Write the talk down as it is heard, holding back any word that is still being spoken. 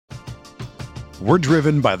We're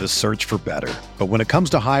driven by the search for better. But when it comes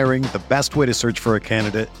to hiring, the best way to search for a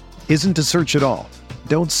candidate isn't to search at all.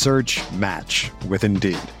 Don't search, match with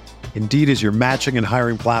Indeed. Indeed is your matching and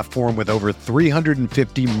hiring platform with over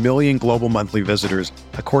 350 million global monthly visitors,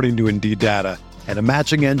 according to Indeed data, and a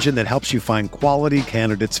matching engine that helps you find quality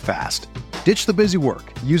candidates fast. Ditch the busy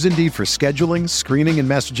work. Use Indeed for scheduling, screening, and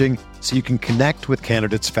messaging so you can connect with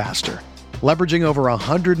candidates faster. Leveraging over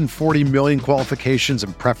 140 million qualifications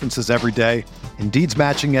and preferences every day, Indeed's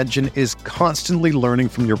matching engine is constantly learning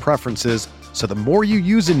from your preferences, so the more you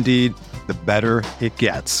use Indeed, the better it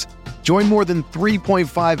gets. Join more than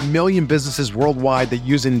 3.5 million businesses worldwide that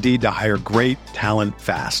use Indeed to hire great talent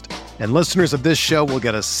fast. And listeners of this show will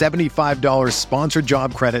get a $75 sponsored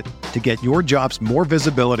job credit to get your jobs more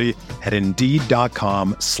visibility at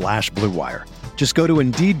Indeed.com/Blue Wire. Just go to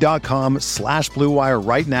Indeed.com/Blue Wire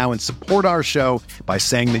right now and support our show by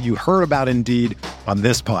saying that you heard about Indeed on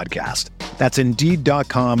this podcast. That's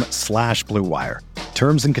Indeed.com/Blue Wire.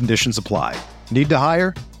 Terms and conditions apply. Need to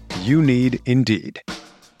hire? You need Indeed.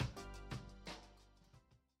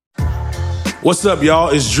 What's up, y'all?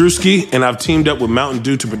 It's Drewski, and I've teamed up with Mountain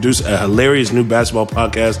Dew to produce a hilarious new basketball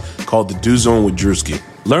podcast called The Dew Zone with Drewski.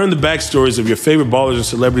 Learn the backstories of your favorite ballers and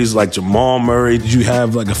celebrities like Jamal Murray. Did you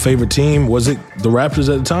have like a favorite team? Was it the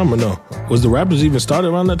Raptors at the time or no? Was the Raptors even started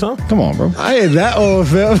around that time? Come on, bro. I ain't that old,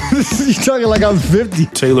 fam. You talking like I'm 50.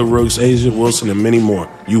 Taylor Rooks, Asia Wilson, and many more.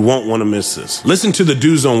 You won't want to miss this. Listen to The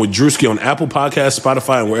Dew Zone with Drewski on Apple Podcasts,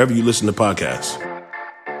 Spotify, and wherever you listen to podcasts.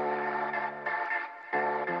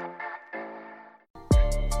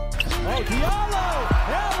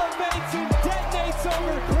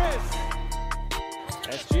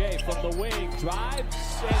 Drives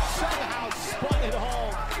and somehow spun it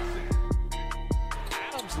home.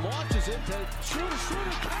 Adams launches into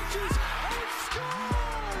shooter, catches, and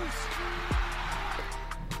scores!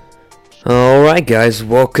 Alright guys,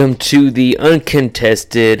 welcome to the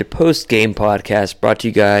uncontested post-game podcast brought to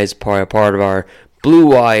you guys part of our Blue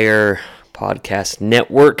Wire podcast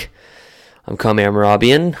network. I'm Kami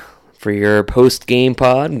Amarabian for your post-game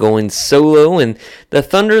pod, going solo, and the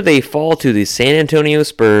Thunder, they fall to the San Antonio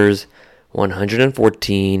Spurs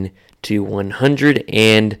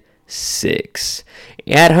 114-106.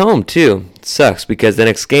 At home, too. It sucks because the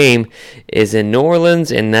next game is in New Orleans,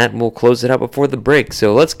 and that will close it out before the break.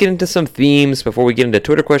 So let's get into some themes before we get into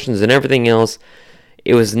Twitter questions and everything else.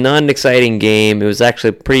 It was not an exciting game. It was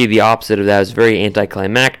actually pretty the opposite of that. It was very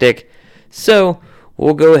anticlimactic. So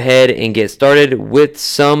we'll go ahead and get started with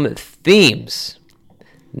some themes.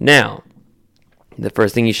 Now, the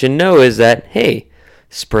first thing you should know is that, hey,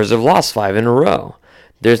 Spurs have lost 5 in a row.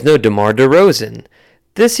 There's no DeMar DeRozan.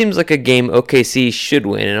 This seems like a game OKC should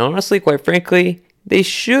win, and honestly, quite frankly, they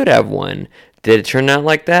should have won. Did it turn out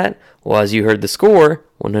like that? Well, as you heard the score,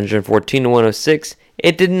 114-106,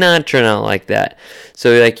 it did not turn out like that.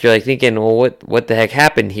 So you're thinking, well, what the heck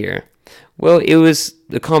happened here? Well, it was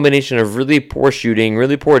the combination of really poor shooting,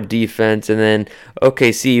 really poor defense, and then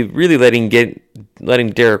OKC really letting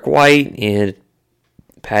Derek White and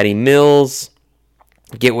Patty Mills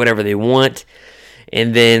get whatever they want,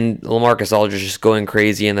 and then LaMarcus Aldridge just going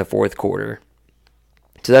crazy in the fourth quarter.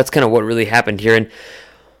 So that's kind of what really happened here, and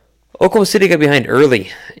Oklahoma City got behind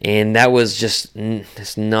early, and that was just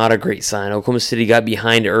not a great sign. Oklahoma City got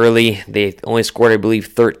behind early. They only scored, I believe,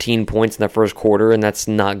 13 points in the first quarter, and that's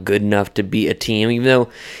not good enough to beat a team, even though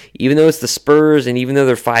it's the Spurs, and even though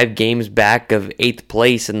they're 5 games back of 8th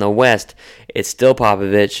place in the West, it's still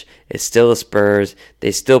Popovich, it's still the Spurs.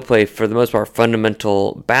 They still play, for the most part,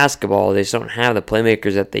 fundamental basketball. They just don't have the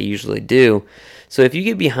playmakers that they usually do. So if you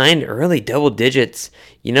get behind early double digits,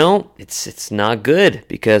 it's not good,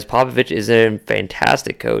 because Popovich is a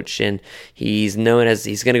fantastic coach, and he's known as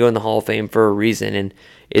he's going to go in the Hall of Fame for a reason. And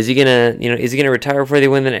is he gonna retire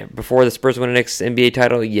before the Spurs win the next NBA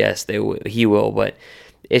title? Yes, he will, but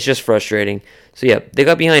it's just frustrating. So yeah, they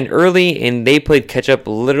got behind early, and they played catch up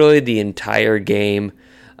literally the entire game.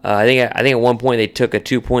 I think at one point they took a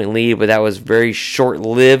 2-point lead, but that was very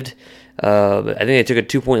short-lived. I think they took a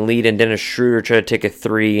 2-point lead, and Dennis Schroeder tried to take a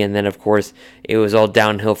 3, and then of course it was all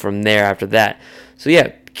downhill from there after that. So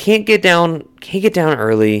yeah, can't get down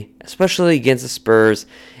early, especially against the Spurs.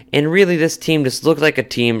 And really, this team just looked like a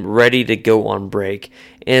team ready to go on break,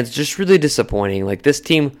 and it's just really disappointing. Like, this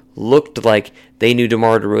team looked like they knew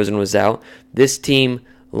DeMar DeRozan was out. This team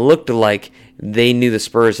looked like they knew the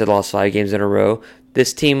Spurs had lost 5 games in a row.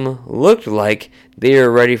 This team looked like they were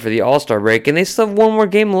ready for the All-Star break, and they still have one more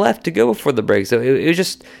game left to go before the break. So it was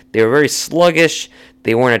just, they were very sluggish.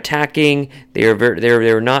 They weren't attacking. They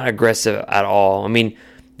were not aggressive at all. I mean,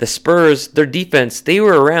 the Spurs, their defense, they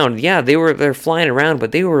were around. Yeah, they're flying around,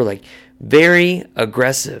 but they were like very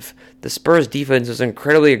aggressive. The Spurs defense was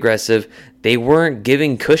incredibly aggressive. They weren't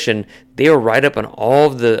giving cushion. They were right up on all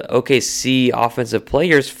of the OKC offensive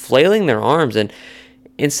players, flailing their arms. And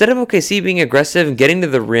instead of OKC being aggressive and getting to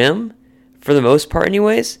the rim, for the most part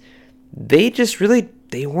anyways, they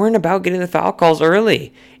weren't about getting the foul calls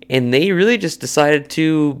early. And they really just decided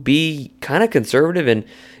to be kind of conservative and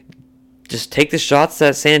just take the shots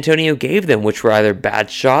that San Antonio gave them, which were either bad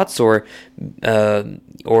shots or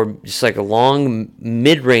just like long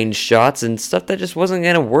mid-range shots and stuff that just wasn't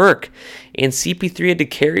going to work. And CP3 had to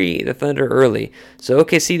carry the Thunder early. So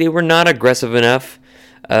OKC, they were not aggressive enough.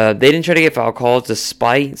 They didn't try to get foul calls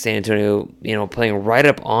despite San Antonio, playing right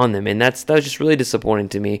up on them. And that was just really disappointing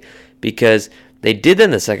to me because they did that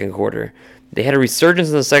in the second quarter. They had a resurgence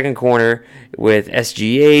in the second quarter with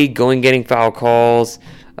SGA getting foul calls.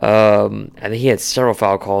 I think he had several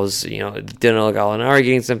foul calls. Danilo Gallinari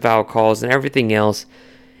getting some foul calls and everything else.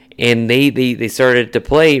 And they started to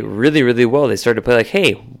play really, really well. They started to play like,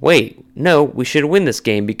 hey, wait, no, we should win this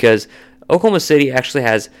game because Oklahoma City actually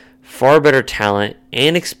has far better talent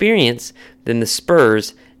and experience than the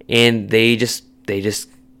Spurs, and they let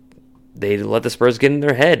the Spurs get in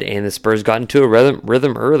their head, and the Spurs got into a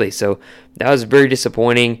rhythm early. So that was very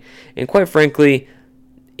disappointing, and quite frankly,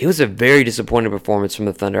 it was a very disappointing performance from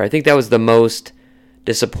the Thunder. I think that was the most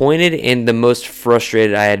disappointed and the most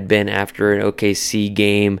frustrated I had been after an OKC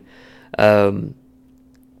game,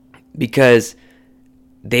 because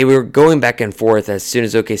they were going back and forth as soon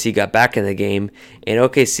as OKC got back in the game, and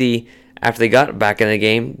OKC, after they got back in the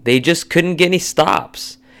game, they just couldn't get any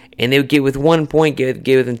stops. And they would get with 1 point, get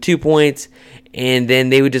within 2 points, and then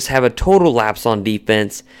they would just have a total lapse on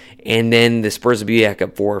defense, and then the Spurs would be back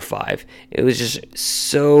up 4 or 5. It was just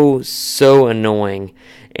so annoying.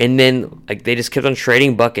 And then they just kept on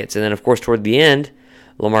trading buckets. And then, of course, toward the end,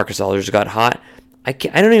 LaMarcus Aldridge got hot. I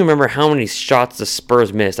don't even remember how many shots the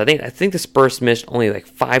Spurs missed. I think the Spurs missed only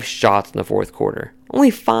 5 shots in the fourth quarter.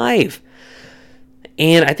 Only 5.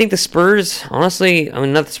 And I think the Spurs, honestly,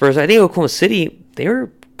 not the Spurs. I think Oklahoma City, they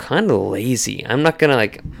were kind of lazy. I'm not gonna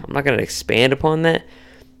expand upon that,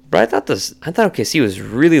 but I thought OKC was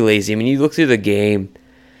really lazy. You look through the game,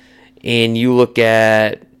 and you look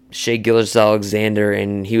at Shai Gilgeous-Alexander,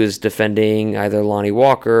 and he was defending either Lonnie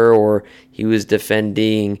Walker or he was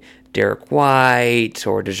defending Derek White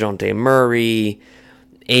or DeJounte Murray,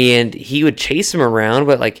 and he would chase him around,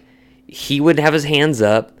 but he would have his hands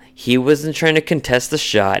up. He wasn't trying to contest the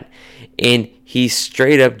shot, and he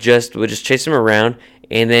straight up would just chase him around.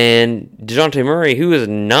 And then DeJounte Murray, who is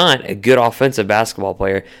not a good offensive basketball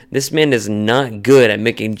player, this man is not good at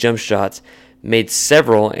making jump shots, made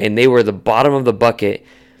several, and they were the bottom of the bucket.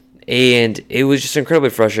 And it was just incredibly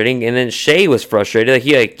frustrating. And then Shai was frustrated.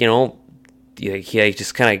 He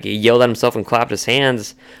just kind of yelled at himself and clapped his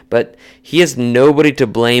hands. But he has nobody to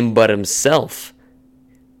blame but himself.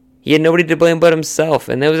 He had nobody to blame but himself.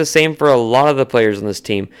 And that was the same for a lot of the players on this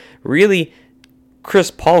team. Really,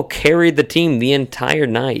 Chris Paul carried the team the entire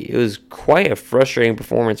night. It was quite a frustrating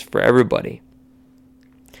performance for everybody.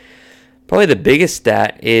 Probably the biggest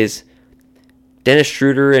stat is Dennis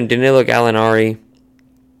Schroeder and Danilo Gallinari.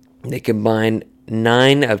 They combined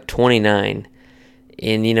 9 of 29.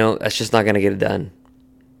 And, that's just not going to get it done.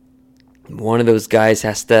 One of those guys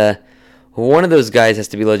has to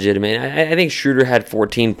be legitimate. I think Schroeder had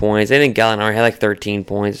 14 points. I think Gallinari had 13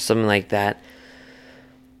 points, something like that.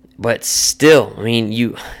 But still,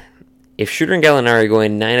 if Schroeder and Gallinari are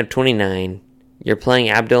going 9 of 29, you're playing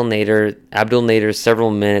Abdel Nader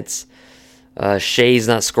several minutes. Shai's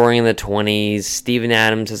not scoring in the 20s. Steven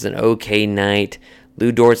Adams has an okay night.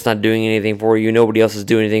 Lou Dort's not doing anything for you. Nobody else is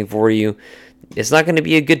doing anything for you. It's not going to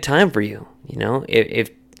be a good time for you.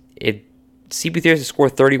 If CP3 has to score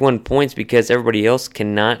 31 points because everybody else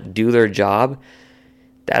cannot do their job,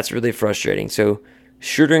 that's really frustrating. So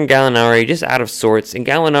Schroeder and Gallinari just out of sorts. And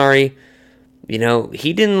Gallinari,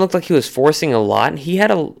 he didn't look like he was forcing a lot. He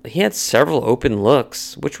had several open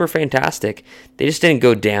looks, which were fantastic. They just didn't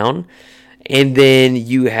go down. And then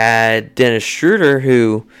you had Dennis Schroeder,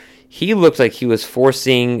 who he looked like he was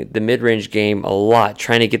forcing the mid-range game a lot,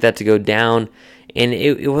 trying to get that to go down, and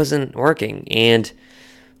it wasn't working. And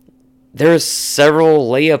there were several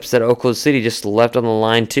layups that Oklahoma City just left on the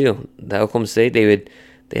line too. The Oklahoma State, they had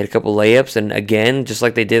a couple layups, and again, just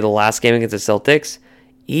like they did the last game against the Celtics,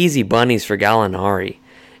 easy bunnies for Gallinari,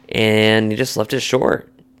 and he just left it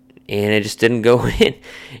short, and it just didn't go in.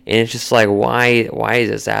 And it's just why is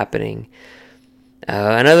this happening?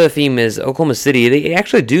 Another theme is Oklahoma City. They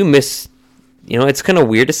actually do miss. It's kind of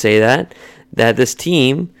weird to say that this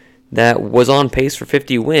team that was on pace for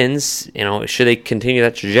 50 wins, should they continue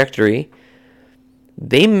that trajectory,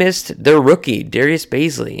 they missed their rookie, Darius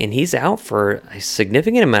Baisley, and he's out for a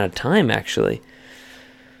significant amount of time, actually.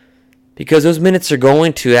 Because those minutes are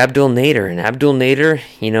going to Abdul Nader. And Abdul Nader,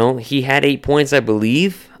 he had 8 points, I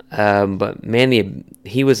believe. But, man,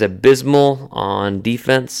 he was abysmal on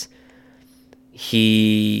defense.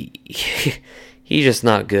 He's just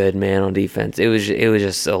not good, man, on defense. It was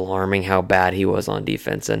just alarming how bad he was on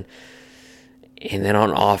defense. And then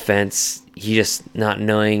on offense, he just not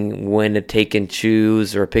knowing when to take and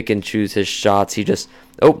choose or pick and choose his shots. He just,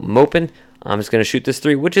 I'm open. I'm just going to shoot this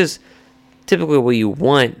three, which is typically what you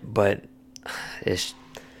want, but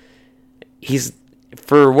he's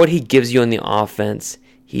for what he gives you on the offense,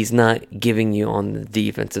 he's not giving you on the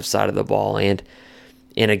defensive side of the ball. And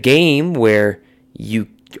in a game where you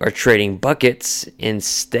are trading buckets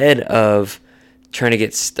instead of trying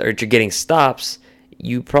to getting stops,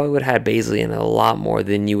 you probably would have had Baisley in a lot more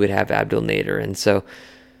than you would have Abdul Nader. And so,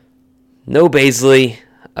 no Baisley.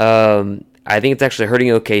 I think it's actually hurting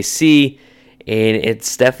OKC, and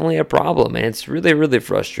it's definitely a problem, and it's really, really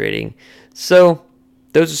frustrating. So,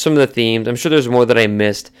 those are some of the themes. I'm sure there's more that I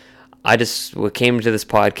missed. I just came to this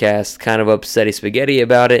podcast kind of upsetty spaghetti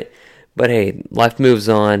about it. But hey, life moves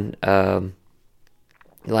on.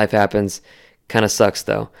 Life happens. Kind of sucks,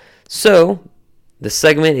 though. So, the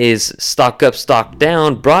segment is Stock Up, Stock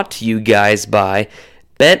Down, brought to you guys by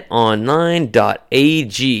betonline.ag.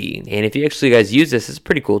 And if you actually guys use this, it's a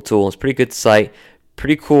pretty cool tool. It's a pretty good site.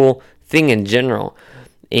 Pretty cool thing in general.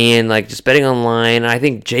 And like just betting online, I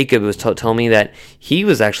think Jacob was telling me that he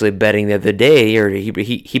was actually betting the other day, or he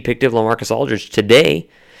picked up LaMarcus Aldridge today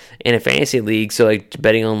in a fantasy league. So like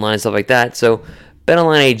betting online, stuff like that. So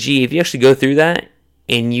betonline.ag, if you actually go through that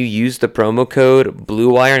and you use the promo code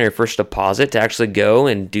BlueWire on your first deposit to actually go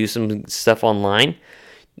and do some stuff online,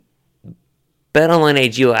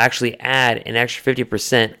 betonline.ag will actually add an extra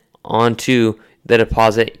 50% onto the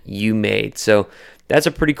deposit you made. So that's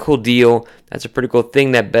a pretty cool deal. That's a pretty cool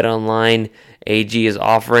thing that betonline.ag is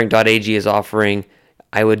offering. .ag is offering.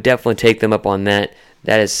 I would definitely take them up on that.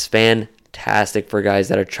 That is fantastic for guys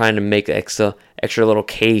that are trying to make extra little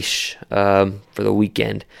cash for the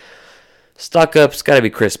weekend. Stock up's got to be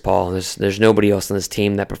Chris Paul. There's nobody else on this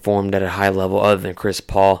team that performed at a high level other than Chris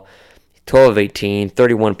Paul. 12 of 18,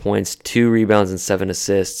 31 points, 2 rebounds, and 7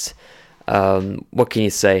 assists. What can you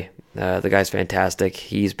say? The guy's fantastic.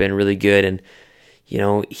 He's been really good, and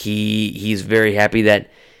he's very happy that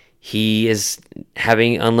he is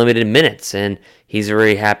having unlimited minutes, and he's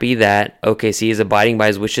very happy that OKC is abiding by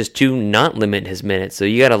his wishes to not limit his minutes. So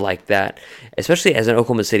you got to like that. Especially as an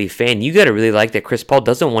Oklahoma City fan, you got to really like that Chris Paul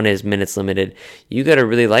doesn't want his minutes limited. You got to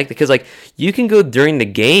really like that, because you can go during the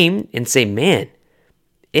game and say, man,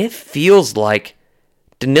 it feels like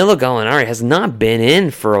Danilo Gallinari has not been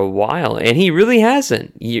in for a while, and he really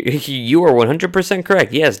hasn't. You are 100%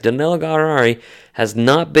 correct. Yes, Danilo Gallinari has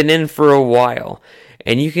not been in for a while,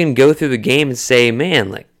 and you can go through the game and say,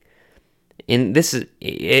 man,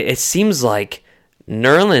 it seems like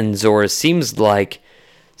Nerlens, or it seems like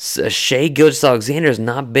Shai Gilgeous-Alexander has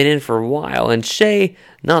not been in for a while, and Shai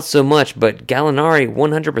not so much, but Gallinari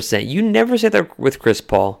 100%. You never say that with Chris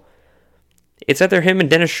Paul. It's either him and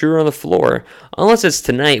Dennis Schroeder on the floor. Unless it's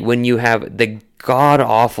tonight when you have the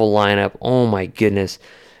god-awful lineup. Oh my goodness.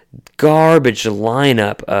 Garbage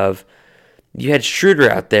lineup of... You had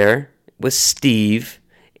Schroeder out there with Steve.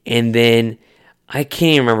 And then... I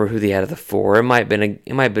can't even remember who they had at the 4. It might have been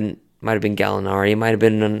Gallinari. It might have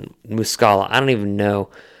been Muscala. I don't even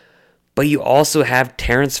know. But you also have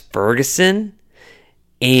Terrence Ferguson.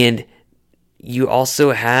 And you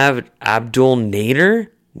also have Abdul Nader.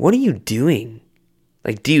 What are you doing?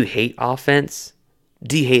 Do you hate offense?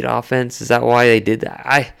 Is that why they did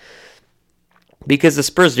that? Because the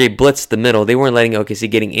Spurs, they blitzed the middle. They weren't letting OKC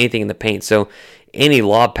getting anything in the paint. So any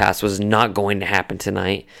lob pass was not going to happen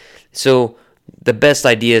tonight. So the best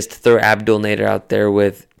idea is to throw Abdul Nader out there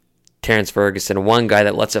with Terrence Ferguson. One guy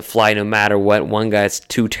that lets it fly no matter what. One guy that's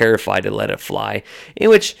too terrified to let it fly. In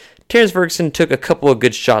which Terrence Ferguson took a couple of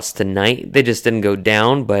good shots tonight. They just didn't go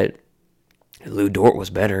down, but Lou Dort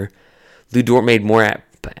was better. Lou Dort made more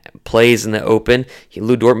plays in the open.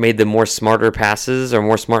 Lou Dort made the more smart passes.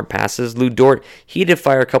 Lou Dort, he did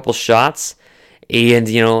fire a couple shots, and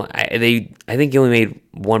I think he only made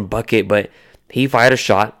one bucket, but he fired a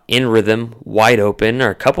shot in rhythm, wide open,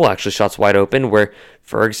 or a couple actually shots wide open, where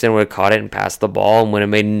Ferguson would have caught it and passed the ball and would have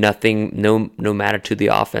made no matter to the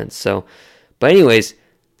offense. So, but anyways,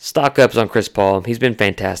 stock ups on Chris Paul. He's been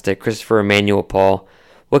fantastic. Christopher Emmanuel Paul.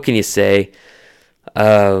 What can you say?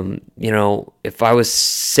 If I was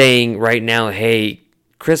saying right now, hey,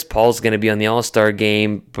 Chris Paul's going to be on the All-Star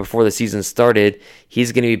game before the season started.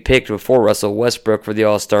 He's going to be picked before Russell Westbrook for the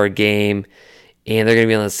All-Star game, and they're going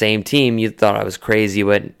to be on the same team. You thought I was crazy,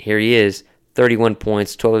 but here he is. 31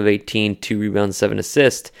 points, 12 of 18, 2 rebounds, 7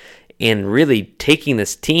 assists, and really taking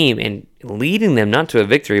this team and leading them not to a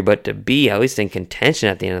victory, but to be at least in contention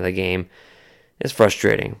at the end of the game. It's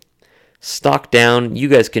frustrating. Stock down. You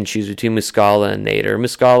guys can choose between Muscala and Nader.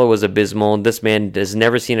 Muscala was abysmal. This man has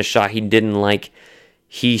never seen a shot he didn't like.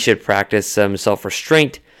 He should practice some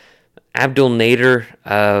self-restraint. Abdul Nader,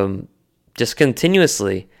 just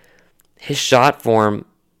continuously, his shot form,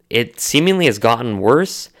 it seemingly has gotten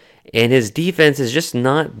worse, and his defense is just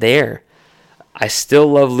not there. I still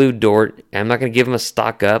love Lou Dort. I'm not going to give him a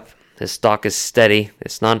stock up. His stock is steady.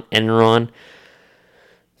 It's not Enron.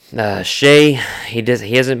 Shea, he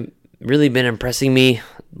hasn't really been impressing me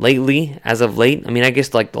lately, as of late. I mean, I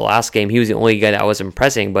guess like the last game, he was the only guy that was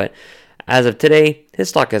impressing, but as of today, his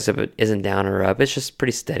stock isn't down or up. It's just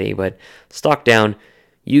pretty steady, but stock down.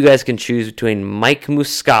 You guys can choose between Mike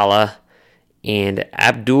Muscala and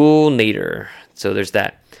Abdul Nader. So there's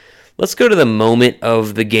that. Let's go to the moment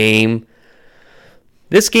of the game.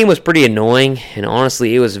 This game was pretty annoying, and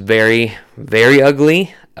honestly, it was very, very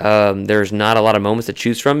ugly. There's not a lot of moments to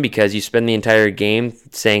choose from because you spend the entire game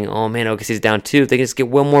saying, oh man, OKC's down 2. If they can just get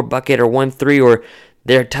one more bucket or 1-3, or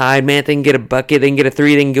they're tied, man, if they can get a bucket, they can get a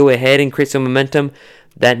 3, they can go ahead and create some momentum.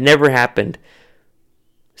 That never happened.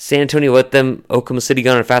 San Antonio let them, Oklahoma City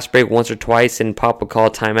got on a fast break once or twice, and Pop would call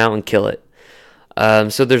a timeout and kill it.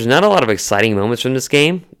 So there's not a lot of exciting moments from this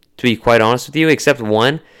game, to be quite honest with you, except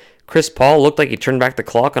one. Chris Paul looked like he turned back the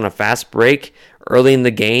clock on a fast break early in the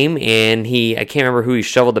game, and I can't remember who he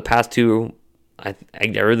shoveled the pass to. I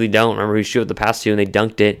really don't remember who he shoveled the pass to, and they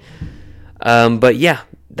dunked it. But yeah,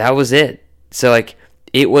 that was it. So like,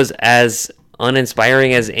 it was as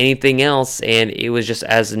uninspiring as anything else, and it was just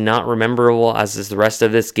as not rememberable as the rest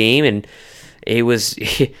of this game. And it was,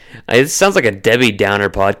 it sounds like a Debbie Downer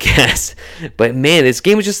podcast, but man, this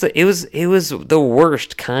game was just, it was the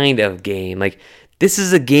worst kind of game. Like, this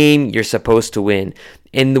is a game you're supposed to win.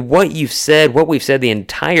 And what we've said the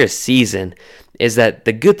entire season is that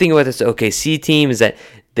the good thing about this OKC team is that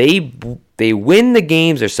they win the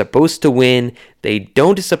games they're supposed to win. They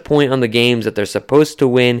don't disappoint on the games that they're supposed to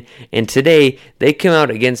win. And today, they come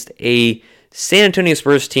out against a San Antonio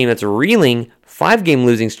Spurs team that's reeling 5-game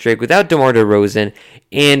losing streak without DeMar DeRozan.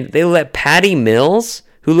 And they let Patty Mills,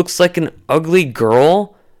 who looks like an ugly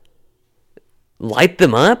girl, light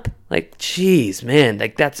them up. Like, jeez, man.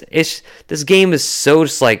 Like, this game is so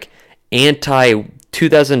just like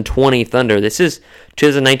anti-2020 Thunder. This is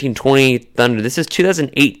 2019-20 Thunder. This is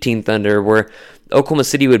 2018 Thunder, where Oklahoma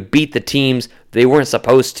City would beat the teams they weren't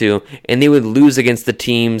supposed to, and they would lose against the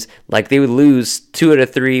teams. Like, they would lose 2 out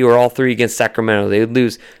of 3 or all 3 against Sacramento. They would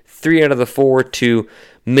lose 3 out of the 4 to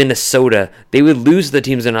Minnesota. They would lose to the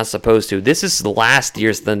teams they're not supposed to. This is last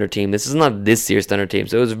year's Thunder team. This is not this year's Thunder team.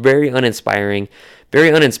 So it was very uninspiring.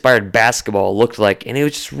 Very uninspired basketball looked like, and it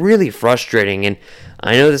was just really frustrating. And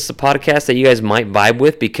I know this is a podcast that you guys might vibe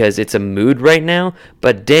with because it's a mood right now,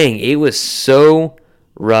 but dang, it was so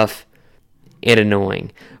rough and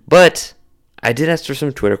annoying. But I did ask for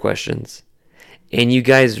some Twitter questions, and you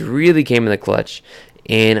guys really came in the clutch,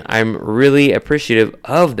 and I'm really appreciative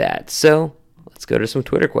of that. So let's go to some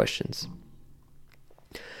Twitter questions.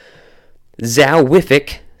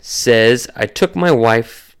 Zowific says, I took my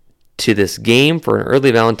wife to this game for an early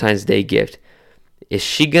Valentine's Day gift. Is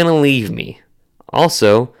she gonna leave me?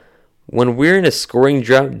 Also, when we're in a scoring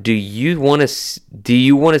drought, do you want to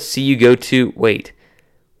see you go to? Wait,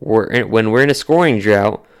 when we're in a scoring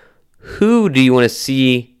drought, who do you want to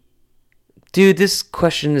see? Dude, this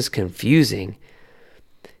question is confusing.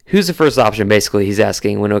 Who's the first option? Basically, he's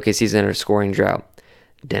asking when OKC's in a scoring drought.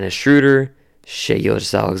 Dennis Schroeder, Shai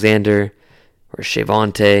Gilgeous-Alexander, or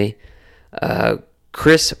Shavonte,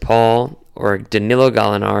 Chris Paul, or Danilo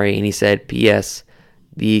Gallinari, and he said, P.S.,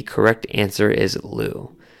 the correct answer is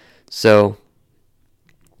Lou. So,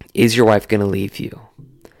 is your wife going to leave you?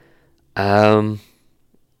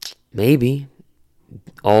 Maybe.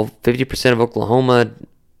 All 50% of Oklahoma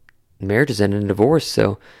marriages end in divorce,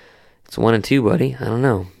 so it's 1 and 2, buddy. I don't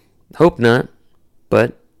know. Hope not.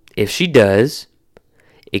 But if she does,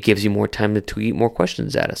 it gives you more time to tweet more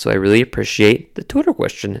questions at us. So I really appreciate the Twitter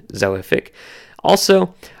question, Zoific.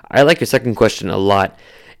 Also, I like your second question a lot,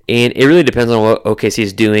 and it really depends on what OKC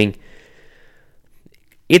is doing.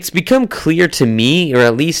 It's become clear to me,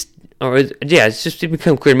 it's just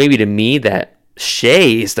become clear maybe to me that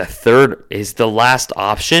Shea is the last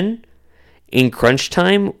option in crunch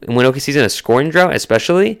time when OKC's in a scoring drought,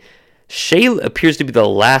 especially. Shea appears to be the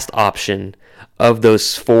last option of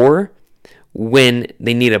those 4 when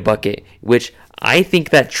they need a bucket, which I think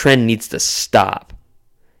that trend needs to stop.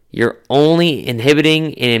 You're only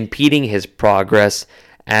inhibiting and impeding his progress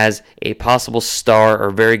as a possible star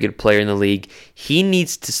or very good player in the league. He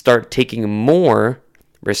needs to start taking more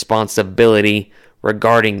responsibility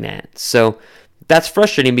regarding that. So that's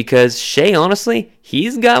frustrating because Shea, honestly,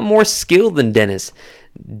 he's got more skill than Dennis.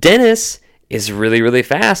 Dennis is really, really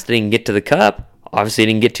fast and he can get to the cup. Obviously, he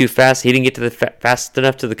didn't get too fast. He didn't get to the fast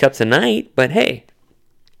enough to the cup tonight. But hey,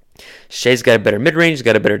 Shea's got a better mid-range. He's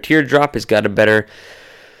got a better teardrop. He's got a better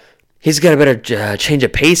change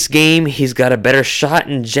of pace game. He's got a better shot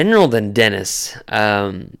in general than Dennis.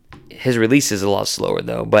 His release is a lot slower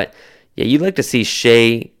though. But yeah, you'd like to see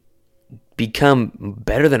Shea become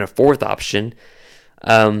better than a 4th option.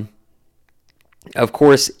 Of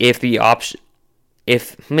course, I'm just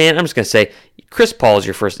gonna say Chris Paul is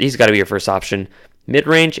your first. He's got to be your first option.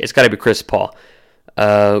 Mid-range, it's got to be Chris Paul.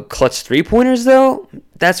 Clutch 3-pointers though,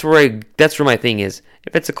 that's where my thing is.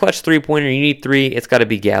 If it's a clutch 3-pointer, you need 3. It's got to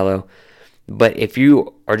be Gallo. But if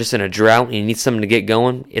you are just in a drought and you need something to get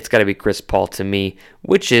going, it's got to be Chris Paul to me,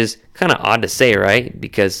 which is kind of odd to say, right?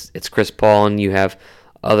 Because it's Chris Paul and you have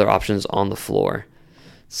other options on the floor.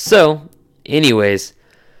 So, anyways,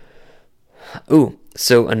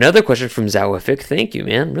 so another question from Zawafik. Thank you,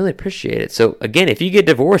 man. Really appreciate it. So again, if you get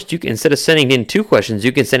divorced, you can, instead of sending in 2 questions,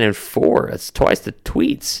 you can send in 4. That's twice the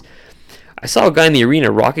tweets. I saw a guy in the arena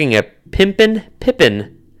rocking a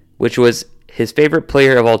Pippen, which was his favorite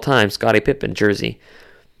player of all time, Scottie Pippen jersey.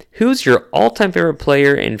 Who's your all-time favorite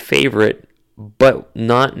player and favorite but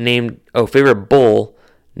not named? Oh, favorite Bull,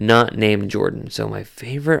 not named Jordan. So my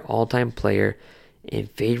favorite all-time player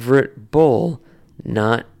and favorite Bull,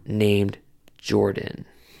 not named Jordan.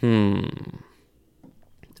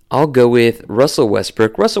 I'll go with Russell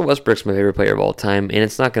Westbrook. Russell Westbrook's my favorite player of all time, and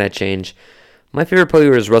it's not going to change. My favorite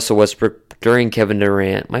player was Russell Westbrook during Kevin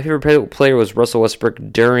Durant. My favorite player was Russell Westbrook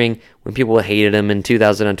during when people hated him in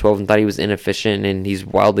 2012 and thought he was inefficient, and he's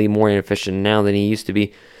wildly more inefficient now than he used to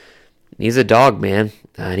be. He's a dog, man,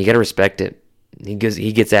 and you got to respect it. He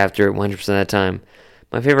gets after it 100% of the time.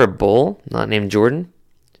 My favorite Bull, not named Jordan,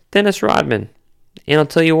 Dennis Rodman. And I'll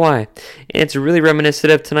tell you why. And it's really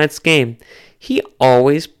reminiscent of tonight's game. He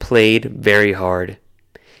always played very hard.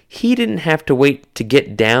 He didn't have to wait to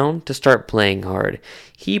get down to start playing hard.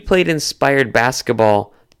 He played inspired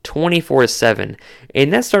basketball 24/7.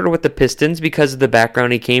 And that started with the Pistons because of the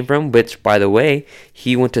background he came from, which, by the way,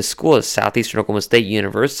 he went to school at Southeastern Oklahoma State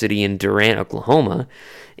University in Durant, Oklahoma.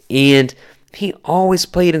 And he always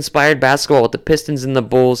played inspired basketball with the Pistons and the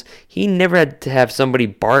Bulls. He never had to have somebody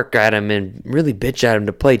bark at him and really bitch at him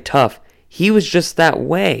to play tough. He was just that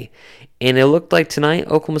way. And it looked like tonight,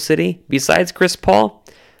 Oklahoma City, besides Chris Paul,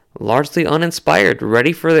 largely uninspired,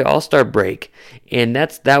 ready for the All-Star break. And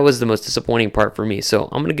that was the most disappointing part for me. So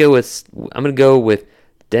I'm gonna go with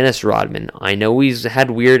Dennis Rodman. I know he's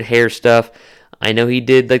had weird hair stuff. I know he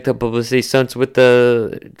did like the publicity stunts with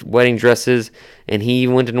the wedding dresses, and he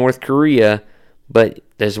went to North Korea. But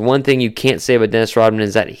there's one thing you can't say about Dennis Rodman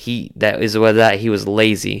is that he was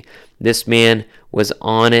lazy. This man was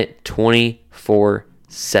on it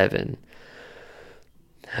 24/7.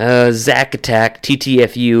 Zach Attack,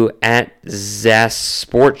 TTFU at Zas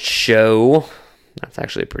Sports Show. That's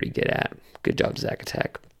actually pretty good at. Good job, Zach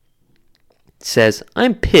Attack. Says,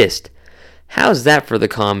 I'm pissed. How's that for the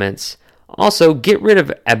comments? Also, get rid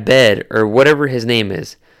of Abed or whatever his name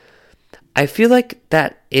is. I feel like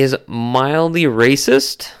that is mildly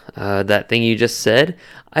racist, that thing you just said.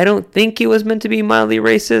 I don't think it was meant to be mildly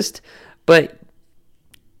racist, but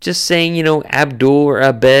just saying, Abdul or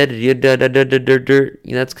Abed,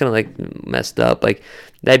 that's kind of like messed up. Like,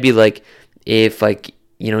 that'd be like if,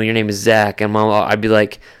 your name is Zach, and I'd be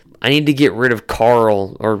like, I need to get rid of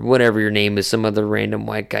Carl or whatever your name is, some other random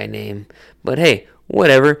white guy name. But hey,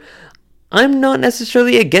 whatever. I'm not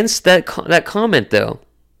necessarily against that comment, though.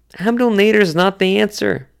 Abdul Nader is not the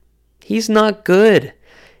answer. He's not good.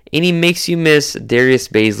 And he makes you miss Darius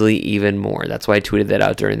Baisley even more. That's why I tweeted that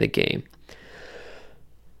out during the game.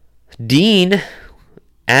 Dean,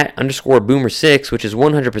 at _Boomer6, which is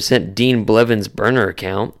 100% Dean Blevin's burner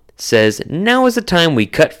account, says, now is the time we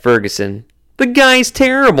cut Ferguson. The guy's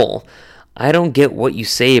terrible. I don't get what you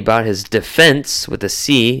say about his defense with a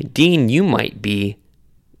C. Dean, you might be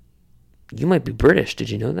British. Did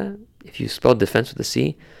you know that? If you spelled defense with a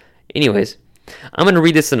C. Anyways, I'm going to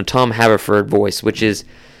read this in a Tom Haverford voice, which is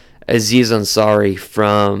Aziz Ansari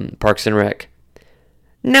from Parks and Rec.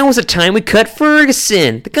 Now is the time we cut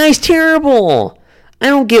Ferguson. The guy's terrible. I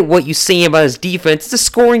don't get what you say about his defense. It's a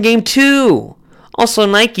scoring game too. Also,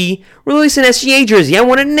 Nike, release an SGA jersey. I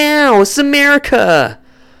want it now. It's America.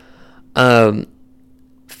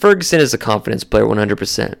 Ferguson is a confidence player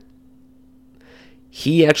 100%.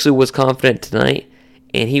 He actually was confident tonight,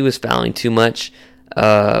 and he was fouling too much.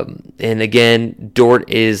 And again, Dort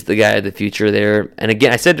is the guy of the future there. And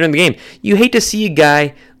again, I said during the game, you hate to see a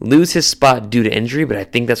guy lose his spot due to injury, but I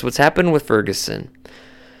think that's what's happened with Ferguson.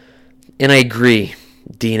 And I agree,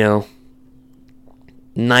 Dino.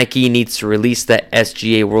 Nike needs to release that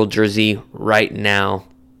SGA World Jersey right now.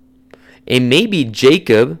 And maybe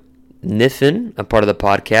Jacob Niffen, a part of the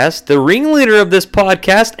podcast, the ringleader of this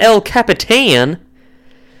podcast, El Capitan,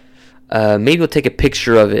 maybe we'll take a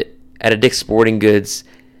picture of it at a Dick's Sporting Goods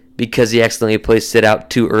because he accidentally placed it out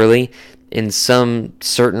too early. And some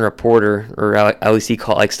certain reporter, or at least he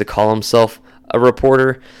likes to call himself a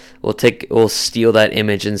reporter, will steal that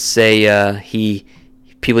image and say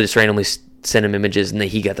people just randomly send him images and that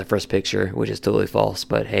he got the first picture, which is totally false.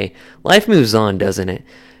 But hey, life moves on, doesn't it?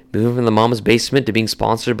 Moving from the mama's basement to being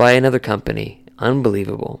sponsored by another company.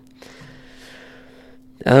 Unbelievable.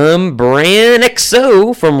 Bran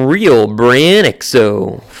XO from Real Bran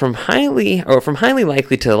XO. From highly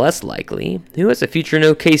likely to less likely, who has a future in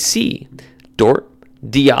OKC? Dort,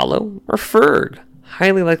 Diallo, or Ferg?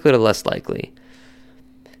 Highly likely to less likely.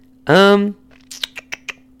 Dort,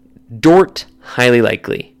 highly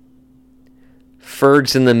likely.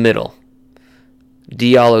 Ferg's in the middle.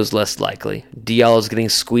 Diallo's less likely. Diallo's getting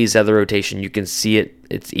squeezed out of the rotation. You can see it.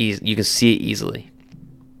 It's easy. You can see it easily.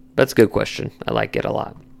 That's a good question. I like it a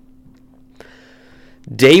lot.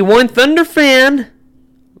 Day one Thunder fan.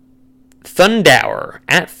 Thundour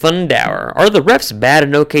at Thundour. Are the refs bad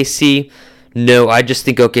in OKC? No, I just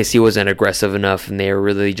think OKC wasn't aggressive enough, and they were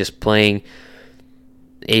really just playing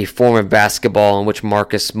a form of basketball in which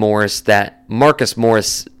Marcus Morris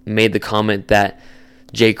made the comment that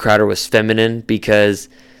Jay Crowder was feminine because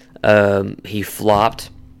he flopped.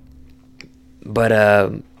 But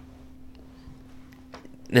and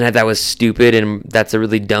I thought that was stupid, and that's a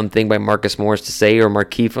really dumb thing by Marcus Morris to say, or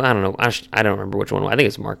Markieff. I don't know. I don't remember which one. I think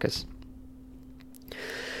it's Marcus.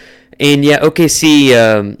 And yeah, OKC,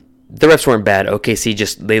 the refs weren't bad.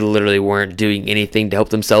 OKC they literally weren't doing anything to help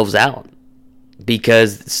themselves out.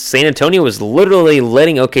 Because San Antonio was literally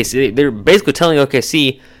letting OKC, they're basically telling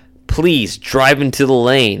OKC, please drive into the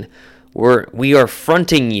lane. We are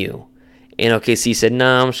fronting you. And OKC said,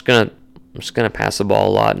 no, I'm just gonna pass the ball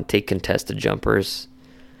a lot and take contested jumpers.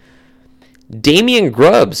 Damian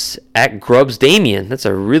Grubbs at Grubbs Damian. That's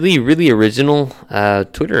a really, really original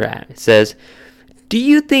Twitter ad. It says, do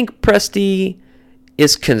you think Presti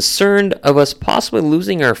is concerned of us possibly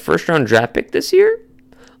losing our first round draft pick this year?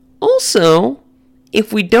 Also,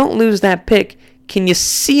 if we don't lose that pick, can you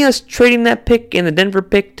see us trading that pick and the Denver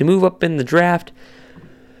pick to move up in the draft?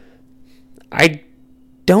 I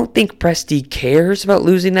don't think Presti cares about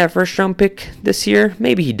losing that first round pick this year.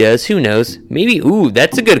 Maybe he does. Who knows? Maybe,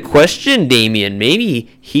 that's a good question, Damian. Maybe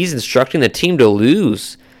he's instructing the team to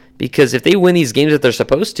lose. Because if they win these games that they're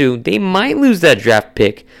supposed to, they might lose that draft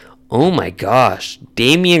pick. Oh my gosh.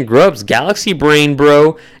 Damian Grubbs, Galaxy Brain,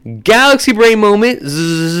 bro. Galaxy Brain moment.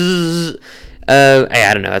 Zzz.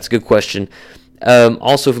 I don't know. That's a good question.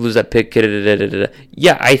 Also, if we lose that pick,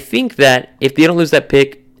 yeah, I think that if they don't lose that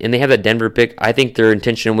pick and they have that Denver pick, I think their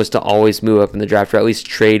intention was to always move up in the draft or at least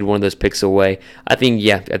trade one of those picks away. I think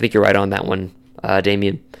you're right on that one,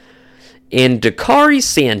 Damian. And Dakari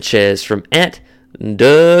Sanchez from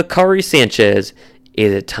Dakari Sanchez,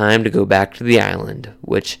 is it time to go back to the island?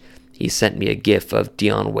 Which he sent me a gif of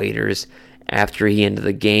Dion Waiters after he ended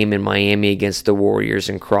the game in Miami against the Warriors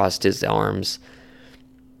and crossed his arms.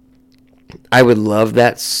 I would love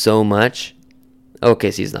that so much.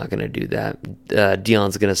 OKC's not going to do that.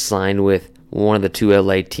 Dion's going to sign with one of the two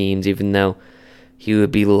LA teams, even though he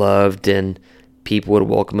would be loved and people would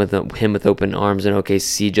welcome him with open arms in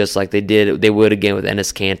OKC, just like they would again with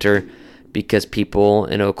Enes Kanter, because people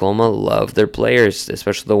in Oklahoma love their players,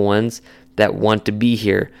 especially the ones that want to be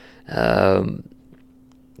here.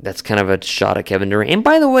 That's kind of a shot at Kevin Durant. And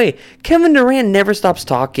by the way, Kevin Durant never stops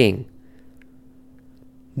talking.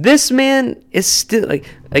 This man is still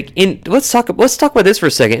let's talk about this for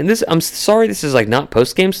a second. And I'm sorry, this is not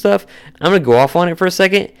post game stuff. I'm gonna go off on it for a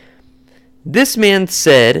second. This man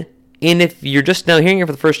said, and if you're just now hearing it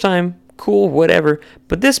for the first time, cool, whatever.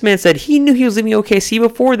 But this man said he knew he was leaving OKC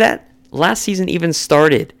before that last season even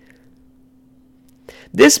started.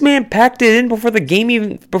 This man packed it in before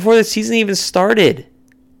the season even started.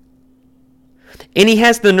 And he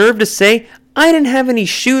has the nerve to say, I didn't have any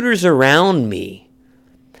shooters around me.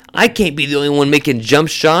 I can't be the only one making jump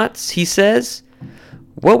shots, he says.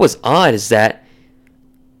 What was odd is that,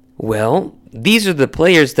 these are the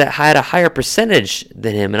players that had a higher percentage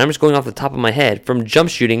than him, and I'm just going off the top of my head, from jump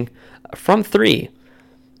shooting from 3.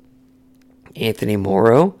 Anthony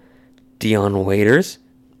Morrow, Dion Waiters,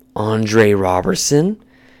 Andre Robertson,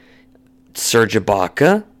 Serge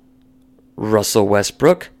Ibaka, Russell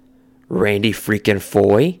Westbrook, Randy freaking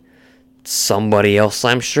Foye, somebody else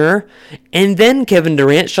I'm sure, and then Kevin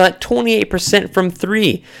Durant shot 28% from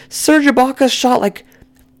 3. Serge Ibaka shot like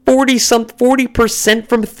 40%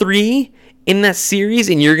 from 3 in that series,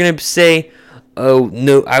 and you're going to say, oh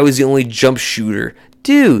no, I was the only jump shooter.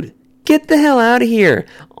 Dude, get the hell out of here.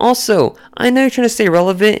 Also, I know you're trying to stay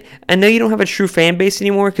relevant. I know you don't have a true fan base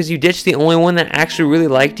anymore because you ditched the only one that actually really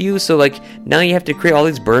liked you. So, like, now you have to create all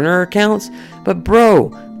these burner accounts. But,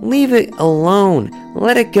 bro, leave it alone.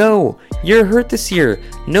 Let it go. You're hurt this year.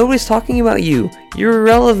 Nobody's talking about you. You're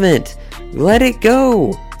irrelevant. Let it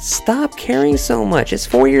go. Stop caring so much. It's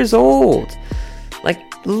 4 years old.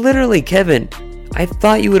 Like, literally, Kevin, I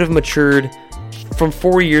thought you would have matured from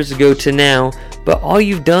 4 years ago to now, but all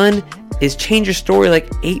you've done is change your story like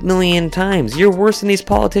 8 million times. You're worse than these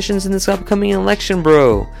politicians in this upcoming election,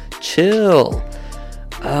 bro. Chill.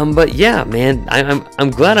 But yeah, man,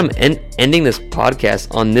 I'm glad I'm ending this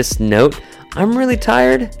podcast on this note. I'm really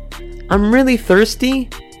tired. I'm really thirsty.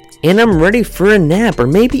 And I'm ready for a nap or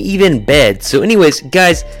maybe even bed. So anyways,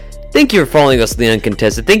 guys, thank you for following us, The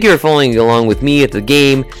Uncontested. Thank you for following along with me at the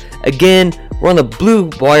game. Again, we're on the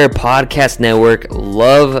Blue Wire Podcast Network.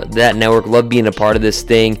 Love that network. Love being a part of this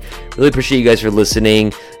thing. Really appreciate you guys for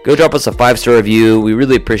listening. Go drop us a 5-star review. We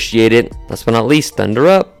really appreciate it. Last but not least, thunder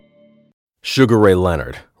up. Sugar Ray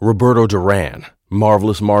Leonard, Roberto Duran,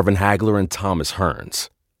 Marvelous Marvin Hagler, and Thomas Hearns.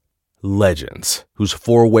 Legends, whose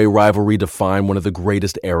 4-way rivalry defined one of the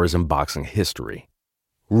greatest eras in boxing history.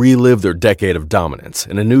 Relive their decade of dominance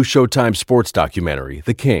in a new Showtime sports documentary,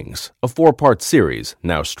 The Kings, a 4-part series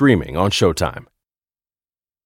now streaming on Showtime.